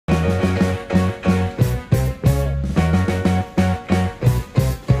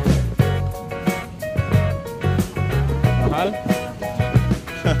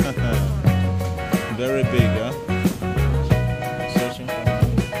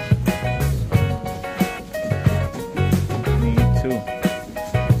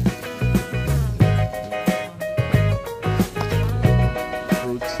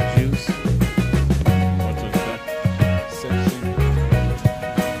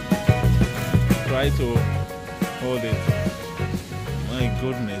try to hold it. My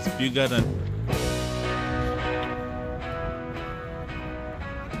goodness, bigger than.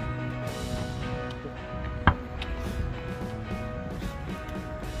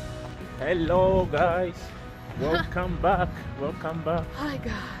 Hello guys, welcome back. Welcome back. Hi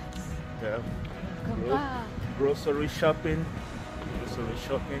guys. Yeah. Welcome back. Grocery shopping, and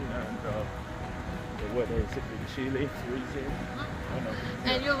the weather is a bit chilly, freezing.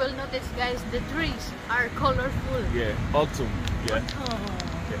 And you will notice, guys, the trees are colorful. Yeah, autumn. Yeah. Oh.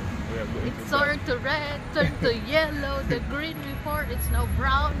 Yeah, we are going It to turned to red, turned to yellow. The green before, it's now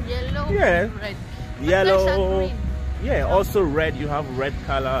brown, yellow, Yeah. and red. But yellow. there's a green. Yeah, also red. You have red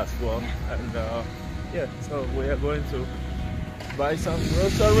color as well, and yeah. So we are going to buy some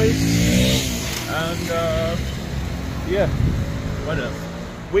groceries, and yeah, what else?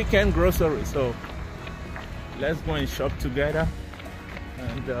 Weekend groceries. So let's go and shop together.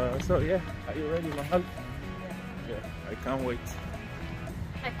 And so yeah, are you ready, Mahal? Yeah, I can't wait.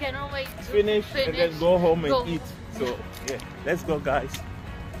 I cannot wait to Finish and then go home and eat. So yeah, let's go, guys.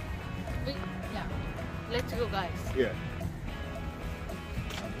 Yeah, let's go, guys. Yeah.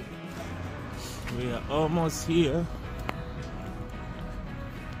 We are almost here.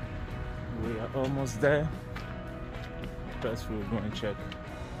 We are almost there. First we'll go and check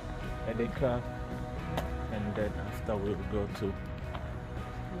Edeka, and then after we'll go to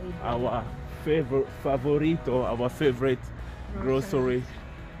our favorito, our favorite grocery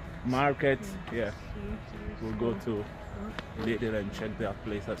market. Yeah, we'll go to Lidl and check their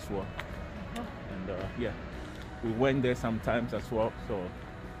place as well. And yeah, we went there sometimes as well. So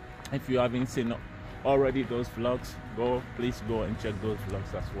if you haven't seen already those vlogs, please go and check those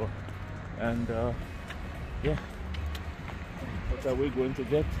vlogs as well. And yeah, what are we going to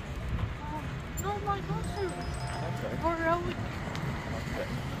get? No, my grocery. Okay. For a week. Okay.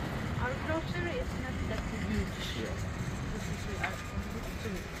 Our grocery is not that huge. Yeah. This is our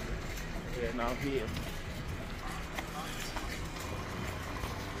grocery. We are now here.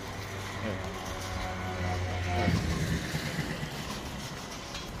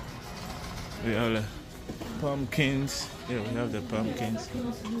 We have the pumpkins. Yeah, we have the pumpkins.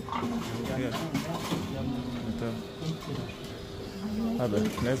 Yeah.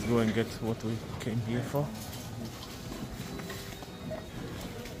 Let's go and get what we came here for.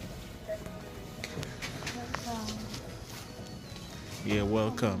 Yeah,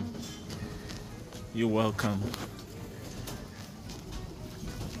 welcome. You're welcome.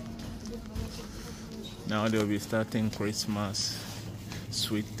 Now they'll be starting Christmas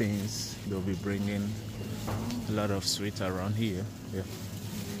sweet things. They'll be bringing a lot of sweets around here. Yeah.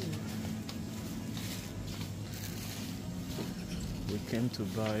 We came to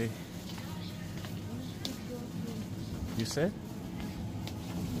buy. You said?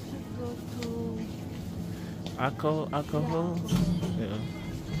 Go to Alcohol? Yeah.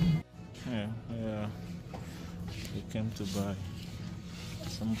 Yeah. We came to buy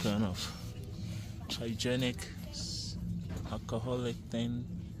some kind of hygienic alcoholic thing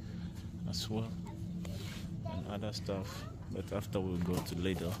as well, and other stuff. But after we'll go to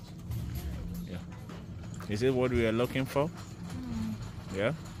Lidl. Yeah. Is it what we are looking for?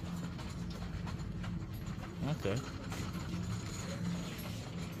 Yeah? Okay.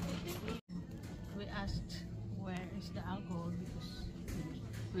 We asked where is the alcohol because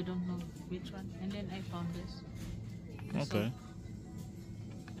we don't know which one, and then I found this. Okay.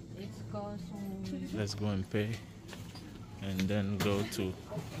 So it's cost. Let's go and pay, and then go to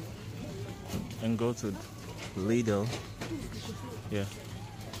Lidl. Yeah.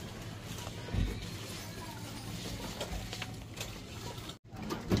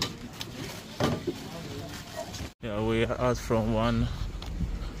 Yeah, we are out from one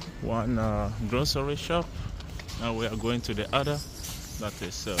grocery shop. Now we are going to the other. That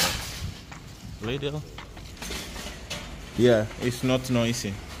is Lidl. Yeah, it's not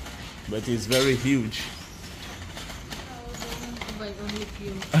noisy, but it's very huge.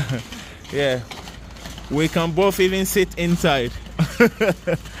 Yeah, we can both even sit inside.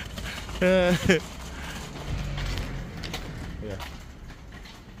 Yeah.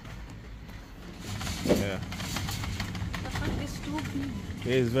 Yeah. The fact is too big.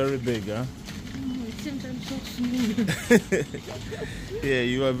 It's very big, huh? It seems I'm so small. Yeah,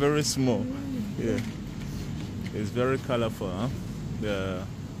 you are very small. Yeah. It's very colorful, huh? The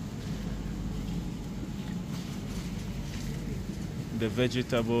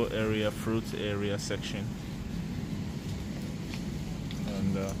vegetable area, fruit area section.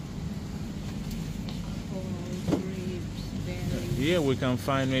 And yeah, we can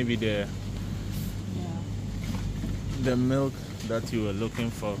find maybe the milk that you were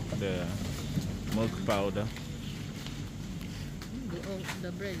looking for, the milk powder.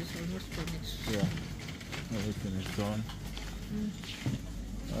 The bread is almost finished. Yeah, everything is gone.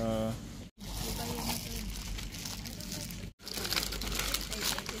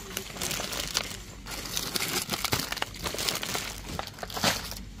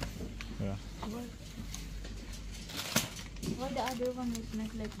 Yeah. Why the other one is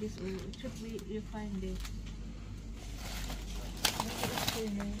not like this? Should you find it?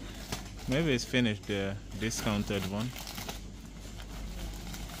 Maybe it's finished, the discounted one.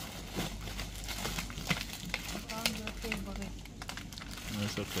 I found your favorite.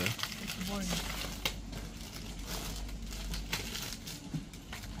 That's okay. It's born.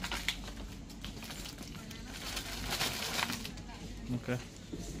 Okay.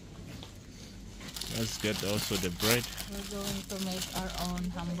 Let's get also the bread. We're going to make our own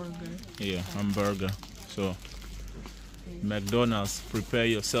hamburger. Yeah, hamburger. So, McDonald's, prepare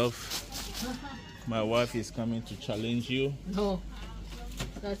yourself. My wife is coming to challenge you. No,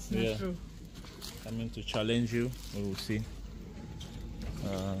 that's not true. Coming to challenge you. We will see.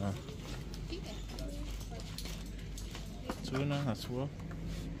 Tuna as well.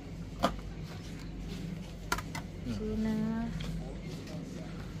 Tuna.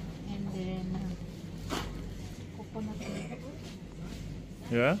 And then coconut milk.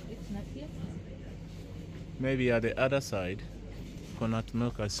 Yeah? It's not here. Maybe at the other side. Coconut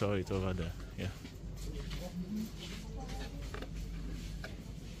milk, I saw it over there. Yeah.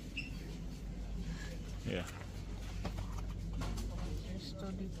 Yeah. There's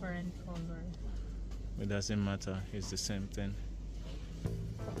two different colors. It doesn't matter. It's the same thing.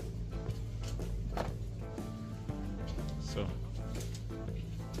 So.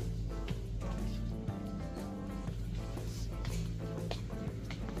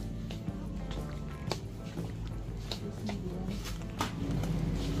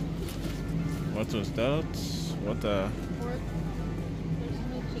 What was that? What a Pork. There's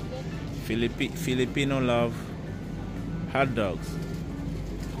no chicken. Filipino love hot dogs.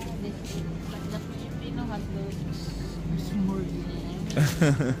 But the Filipino hot dogs are more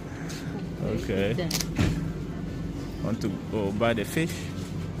than Okay. Want to go buy the fish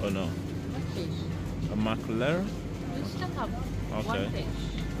or no? What fish? A mackerel? We still have Okay. one fish.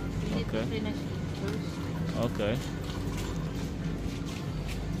 We need Okay. to finish it first. Okay.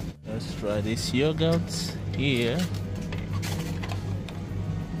 Let's try this yogurt here.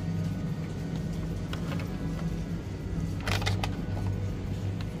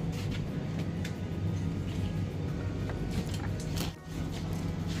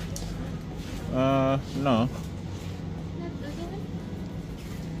 No.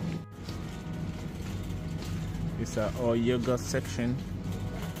 It's our yogurt section.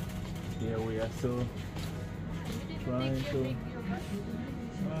 Here we are so trying to.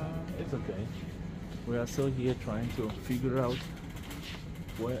 It's okay. We are still here trying to figure out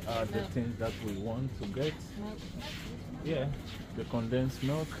where are the things that we want to get. Yeah, the condensed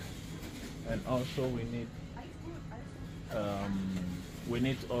milk, and also we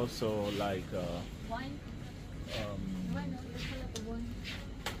need also like Wine?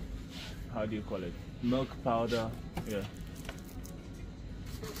 how do you call it? Milk powder. Yeah.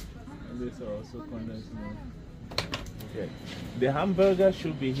 And this is also condensed milk. Okay. The hamburger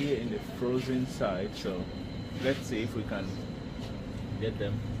should be here in the frozen side, so let's see if we can get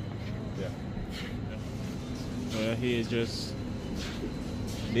them. Yeah. Well, here just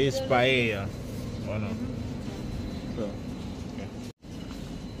this paella. Oh no. So okay.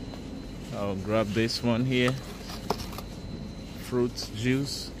 I'll grab this one here. Fruit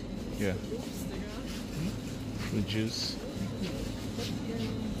juice. Yeah. Fruit juice.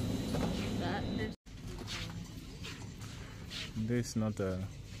 This not a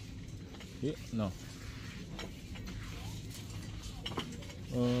yeah, no.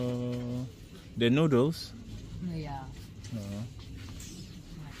 The noodles. Yeah.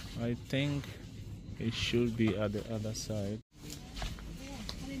 I think it should be at the other side.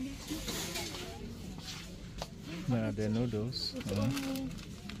 Yeah, the noodles.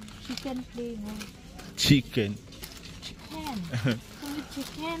 Chicken flavor. Chicken. Chicken. Only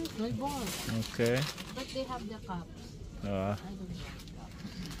chicken flavor. Okay. But they have the cups. I don't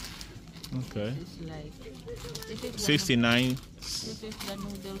know. Okay. It's like this is 69. This is the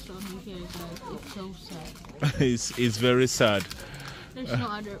noodles only here. It's so sad. It's very sad. There's no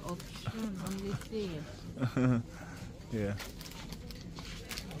other option. Only this. Yeah.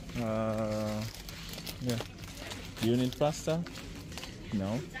 Yeah. Do you need pasta?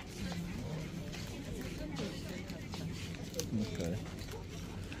 No. Okay.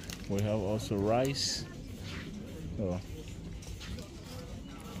 We have also rice. Oh.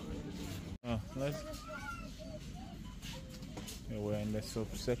 Oh, let's. Yeah, we're in the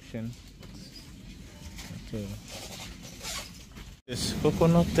subsection. Okay. This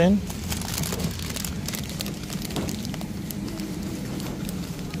coconut then.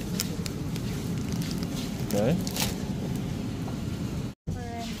 Okay.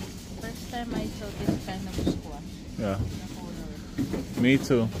 First time I saw this kind of squash. Yeah. Me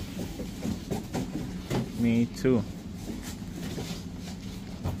too. Me too.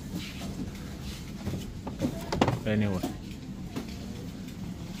 Anyway.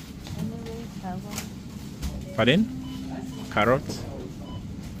 Pardon? Carrots?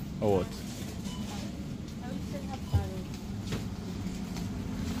 Or what?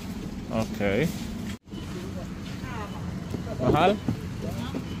 Okay. Mahal?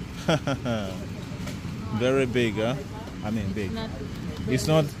 Very big, huh? I mean big. It's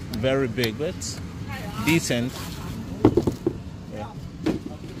not very big, but decent. Yeah.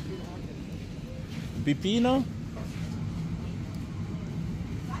 Pipino?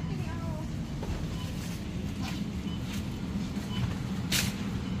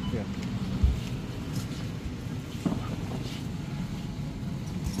 Yeah.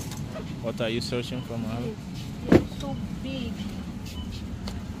 What are you searching for, Mahal? They're so big.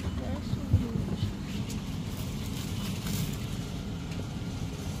 They're so huge.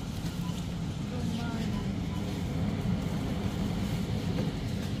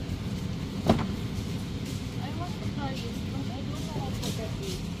 I want to try it, but I don't know how to get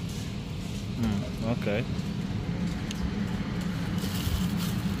it. Okay.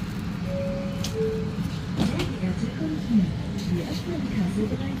 Verehrte Kunden, wir öffnen die Kasse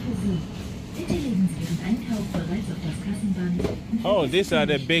bereit für Sie. Bitte legen Sie Ihren Einkauf bereits auf das Kassenband. Oh, these are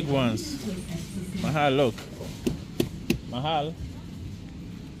the big ones. Mahal, look. Mahal.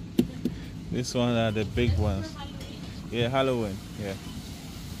 These ones are the big ones. Yeah, Halloween. Yeah.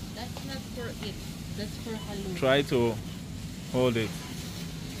 That's not for it. That's for Halloween. Try to hold it.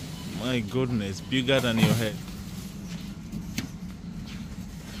 My goodness, bigger than your head.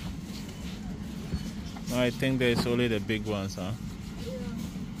 No, I think there's only the big ones, huh?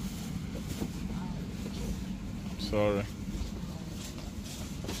 Sorry.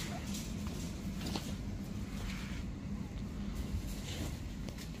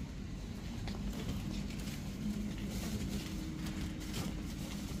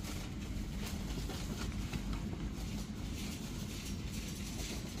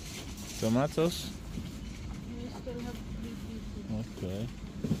 Tomatoes? We still have 3 pieces. Okay.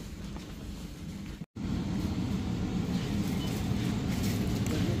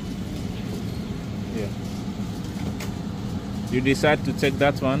 Yeah. You decide to take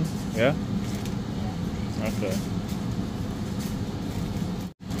that one? Yeah? Okay.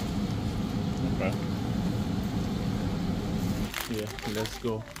 Okay. Yeah, let's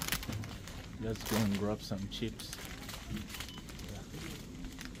go. Let's go and grab some chips. Yeah.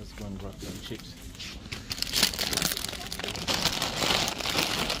 Let's go and grab some chips.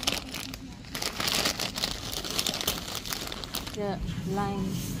 The line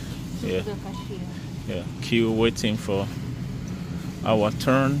to Yeah. the cashier. Yeah, queue waiting for our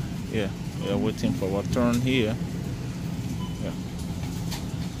turn. Yeah, we are waiting for our turn here. Yeah.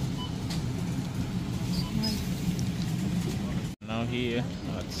 Now here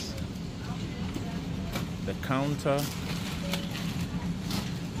at the counter,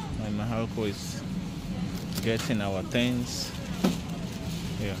 my Mahalko is getting our things.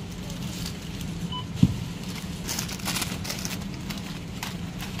 Yeah.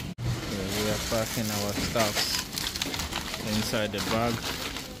 We are packing our stuffs inside the bag.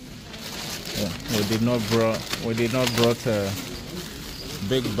 Yeah, we did not brought a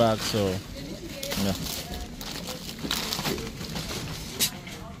big bag, so yeah.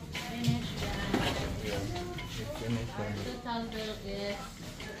 The total bill is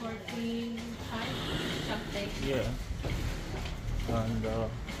 45 something. Yeah, and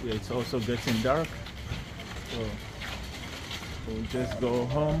yeah, it's also getting dark, so we'll just go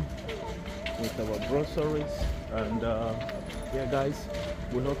home with our groceries. And yeah, guys,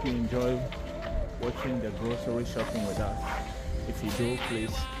 we hope you enjoy watching the grocery shopping with us. If you do,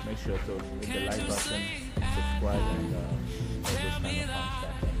 please make sure to hit the like button, subscribe, and all those kind of fun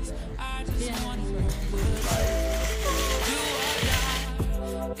stuff.